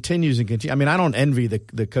just continues and continues. I mean, I don't envy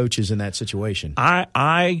the coaches in that situation.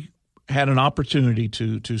 I had an opportunity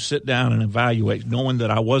to sit down and evaluate, knowing that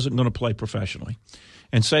I wasn't going to play professionally,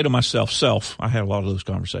 and say to myself, I had a lot of those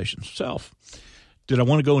conversations, did I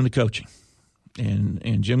want to go into coaching?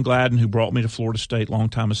 And Jim Gladden, who brought me to Florida State,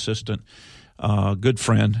 longtime assistant, good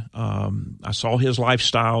friend. I saw his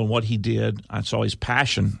lifestyle and what he did. I saw his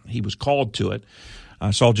passion. He was called to it. I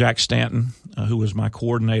saw Jack Stanton, who was my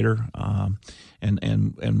coordinator,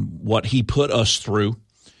 and what he put us through,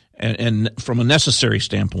 and from a necessary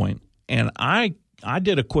standpoint. And I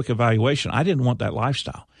did a quick evaluation. I didn't want that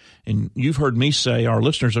lifestyle. And you've heard me say, our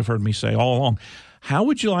listeners have heard me say all along, how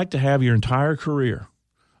would you like to have your entire career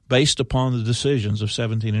based upon the decisions of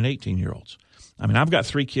 17 and 18-year-olds? I mean, I've got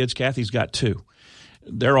 3 kids. Kathy's got 2.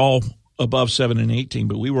 They're all above 7 and 18,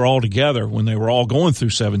 but we were all together when they were all going through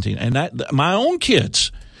 17. And that my own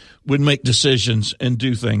kids would make decisions and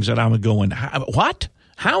do things that I would go in, what?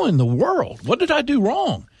 How in the world? What did I do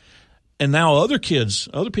wrong? And now other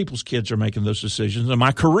people's kids are making those decisions, and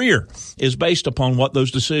my career is based upon what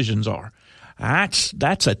those decisions are.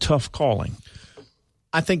 That's a tough calling.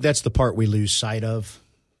 I think that's the part we lose sight of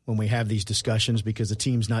when we have these discussions, because the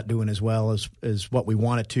team's not doing as well as what we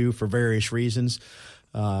want it to for various reasons.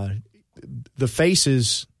 The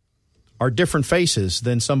faces are different faces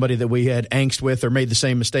than somebody that we had angst with or made the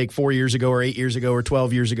same mistake 4 years ago or 8 years ago or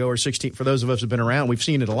 12 years ago or 16. For those of us who have been around, we've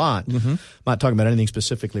seen it a lot. I'm not talking about anything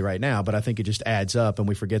specifically right now, but I think it just adds up, and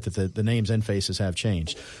we forget that the names and faces have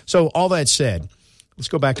changed. So all that said, let's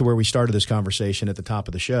go back to where we started this conversation at the top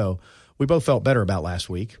of the show. We both felt better about last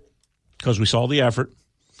week. Because we saw the effort.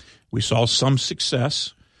 We saw some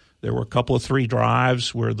success. There were a couple of 3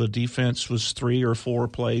 drives where the defense was 3 or 4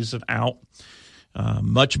 plays and out.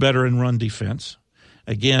 Much better in run defense.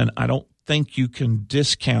 Again, I don't think you can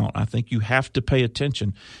discount. I think you have to pay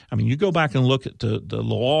attention. I mean, you go back and look at the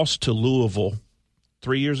loss to Louisville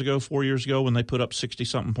 4 years ago when they put up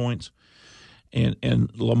 60-something points.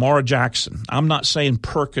 And Lamar Jackson. I'm not saying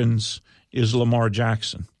Perkins is Lamar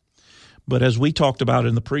Jackson. But as we talked about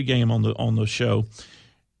in the pregame on the show,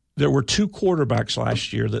 there were 2 quarterbacks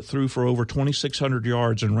last year that threw for over 2,600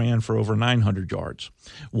 yards and ran for over 900 yards.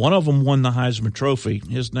 One of them won the Heisman Trophy.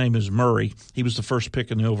 His name is Murray. He was the first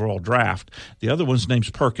pick in the overall draft. The other one's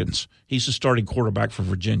name's Perkins. He's the starting quarterback for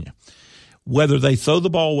Virginia. Whether they throw the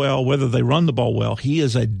ball well, whether they run the ball well, he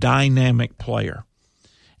is a dynamic player.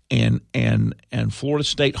 And Florida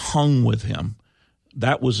State hung with him.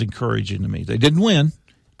 That was encouraging to me. They didn't win,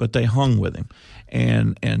 but they hung with him.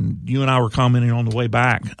 And you and I were commenting on the way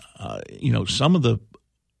back, some of the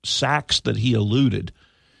sacks that he eluded,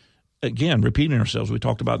 again, repeating ourselves, we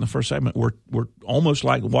talked about in the first segment, were almost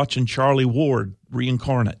like watching Charlie Ward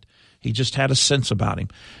reincarnate. He just had a sense about him.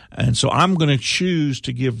 And so I'm going to choose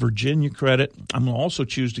to give Virginia credit. I'm going to also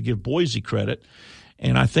choose to give Boise credit.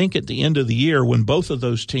 And I think at the end of the year, when both of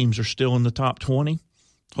those teams are still in the top 20,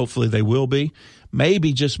 hopefully they will be,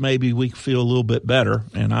 maybe, just maybe, we feel a little bit better.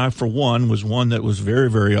 And I, for one, was one that was very,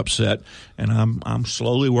 very upset. And I'm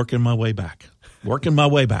slowly working my way back. I'm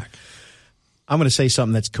going to say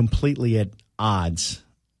something that's completely at odds.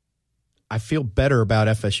 I feel better about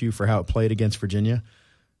FSU for how it played against Virginia,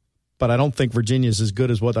 but I don't think Virginia's as good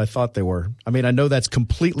as what I thought they were. I mean, I know that's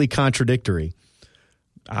completely contradictory.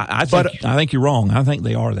 I think you're wrong. I think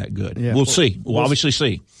they are that good. Yeah, we'll see. We'll obviously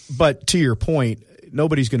see. But to your point,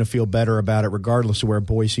 nobody's going to feel better about it regardless of where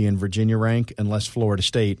Boise and Virginia rank unless Florida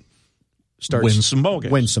State wins some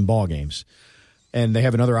ball games. And they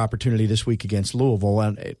have another opportunity this week against Louisville.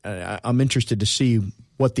 And I'm interested to see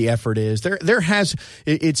what the effort is.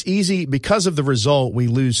 It's easy because of the result. We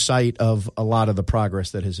lose sight of a lot of the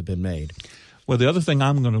progress that has been made. Well, the other thing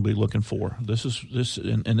I'm going to be looking for, this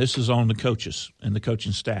is on the coaches and the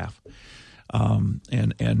coaching staff.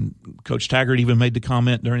 And Coach Taggart even made the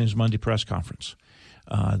comment during his Monday press conference.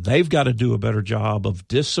 They've got to do a better job of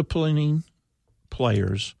disciplining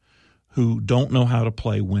players who don't know how to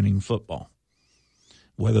play winning football,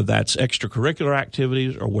 whether that's extracurricular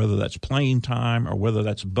activities or whether that's playing time or whether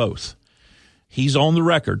that's both. He's on the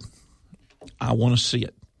record. I want to see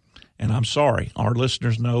it. And I'm sorry, our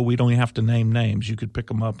listeners know we don't even have to name names. You could pick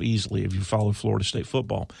them up easily if you follow Florida State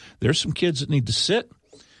football. There's some kids that need to sit,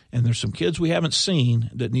 and there's some kids we haven't seen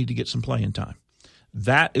that need to get some playing time.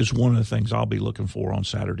 That is one of the things I'll be looking for on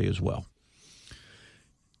Saturday as well.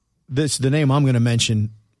 The name I'm going to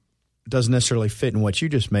mention doesn't necessarily fit in what you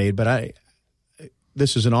just made, but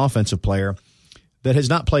this is an offensive player that has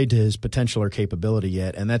not played to his potential or capability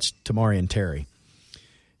yet, and that's Tamorrion Terry.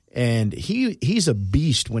 And he's a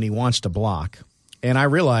beast when he wants to block. And I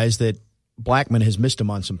realize that Blackman has missed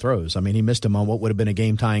him on some throws. I mean, he missed him on what would have been a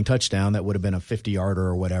game-tying touchdown. That would have been a 50-yarder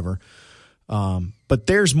or whatever. But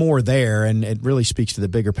there's more there, and it really speaks to the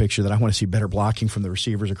bigger picture that I want to see better blocking from the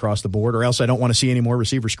receivers across the board, or else I don't want to see any more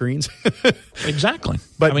receiver screens. Exactly.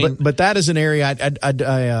 But that is an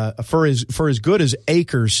area for as good as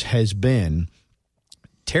Akers has been,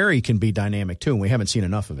 Terry can be dynamic too, and we haven't seen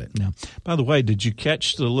enough of it. Yeah. By the way, did you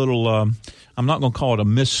catch the little I'm not going to call it a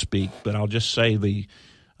misspeak, but I'll just say the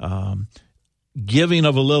giving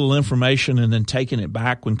of a little information and then taking it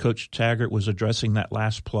back when Coach Taggart was addressing that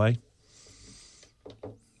last play?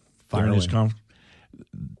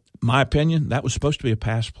 My opinion, that was supposed to be a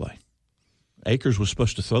pass play. Akers was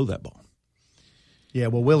supposed to throw that ball. Yeah,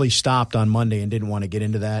 well, Willie stopped on Monday and didn't want to get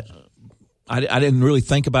into that. I didn't really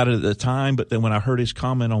think about it at the time, but then when I heard his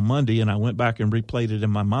comment on Monday and I went back and replayed it in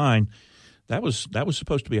my mind, that was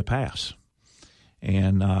supposed to be a pass,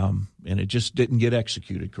 and it just didn't get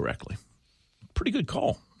executed correctly. Pretty good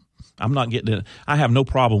call. I'm not getting it. I have no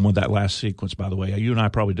problem with that last sequence, by the way. You and I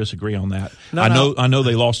probably disagree on that. I know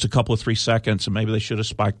they lost a couple of 3 seconds and maybe they should have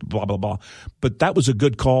spiked blah, blah, blah. But that was a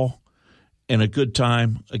good call and a good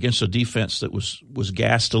time against a defense that was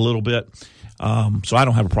gassed a little bit. So I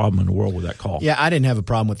don't have a problem in the world with that call. Yeah, I didn't have a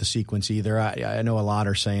problem with the sequence either. I know a lot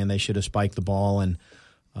are saying they should have spiked the ball, and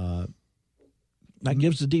That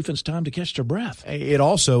gives the defense time to catch their breath. It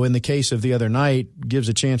also, in the case of the other night, gives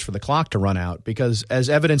a chance for the clock to run out because, as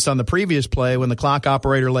evidenced on the previous play, when the clock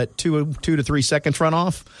operator let 2 to 3 seconds run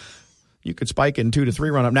off, you could spike it in 2 to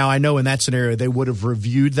 3 run up. Now, I know in that scenario they would have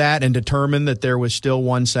reviewed that and determined that there was still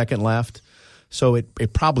 1 second left. So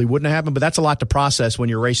it probably wouldn't have happened, but that's a lot to process when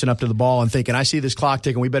you're racing up to the ball and thinking, I see this clock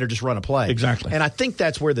ticking, we better just run a play. Exactly. And I think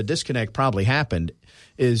that's where the disconnect probably happened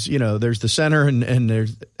is, there's the center and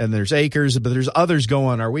there's Akers, but there's others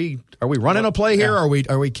going, are we running a play here? Yeah.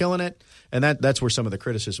 Are we killing it? And that's where some of the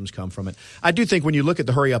criticisms come from it. I do think when you look at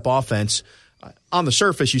the hurry-up offense, on the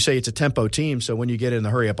surface, you say it's a tempo team, so when you get in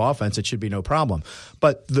the hurry-up offense, it should be no problem.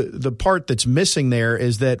 But the part that's missing there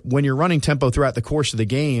is that when you're running tempo throughout the course of the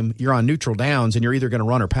game, you're on neutral downs, and you're either going to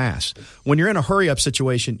run or pass. When you're in a hurry-up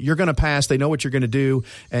situation, you're going to pass. They know what you're going to do,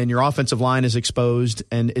 and your offensive line is exposed,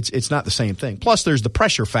 and it's not the same thing. Plus, there's the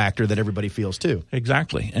pressure factor that everybody feels too.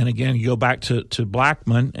 Exactly. And again, you go back to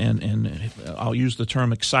Blackman, and I'll use the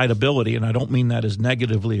term excitability, and I don't mean that as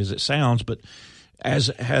negatively as it sounds, but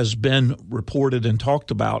as has been reported and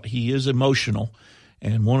talked about, he is emotional.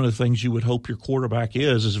 And one of the things you would hope your quarterback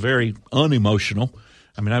is very unemotional.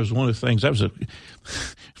 I mean, that was one of the things. It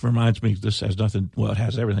reminds me, this has nothing, well, it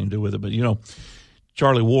has everything to do with it. But,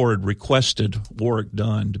 Charlie Ward requested Warwick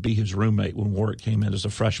Dunn to be his roommate when Warwick came in as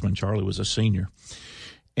a freshman. Charlie was a senior.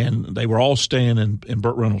 And they were all staying in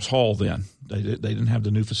Burt Reynolds Hall then. They didn't have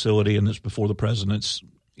the new facility, and this before the president's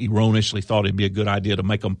erroneously thought it'd be a good idea to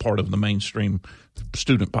make them part of the mainstream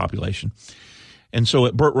student population. And so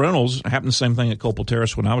at Burt Reynolds, it happened the same thing at Copel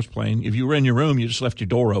Terrace when I was playing. If you were in your room, you just left your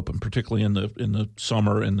door open, particularly in the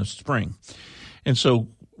summer and the spring. And so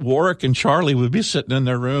Warwick and Charlie would be sitting in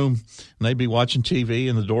their room, and they'd be watching TV,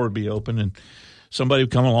 and the door would be open, and somebody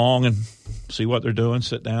would come along and see what they're doing,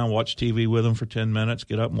 sit down, watch TV with them for 10 minutes,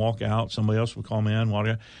 get up and walk out. Somebody else would come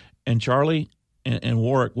in, and Charlie and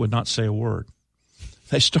Warwick would not say a word.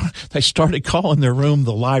 They started calling their room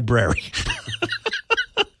the library.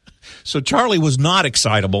 So Charlie was not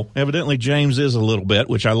excitable. Evidently James is a little bit,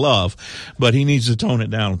 which I love, but he needs to tone it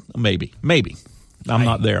down. Maybe. I'm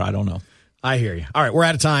not there. I don't know. I hear you. All right, we're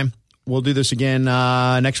out of time. We'll do this again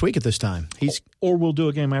next week at this time. Or we'll do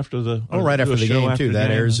a game after the right after the game, too.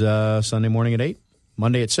 That airs Sunday morning at 8,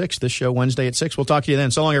 Monday at 6, this show Wednesday at 6. We'll talk to you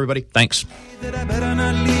then. So long, everybody. Thanks. That I better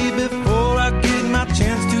not leave.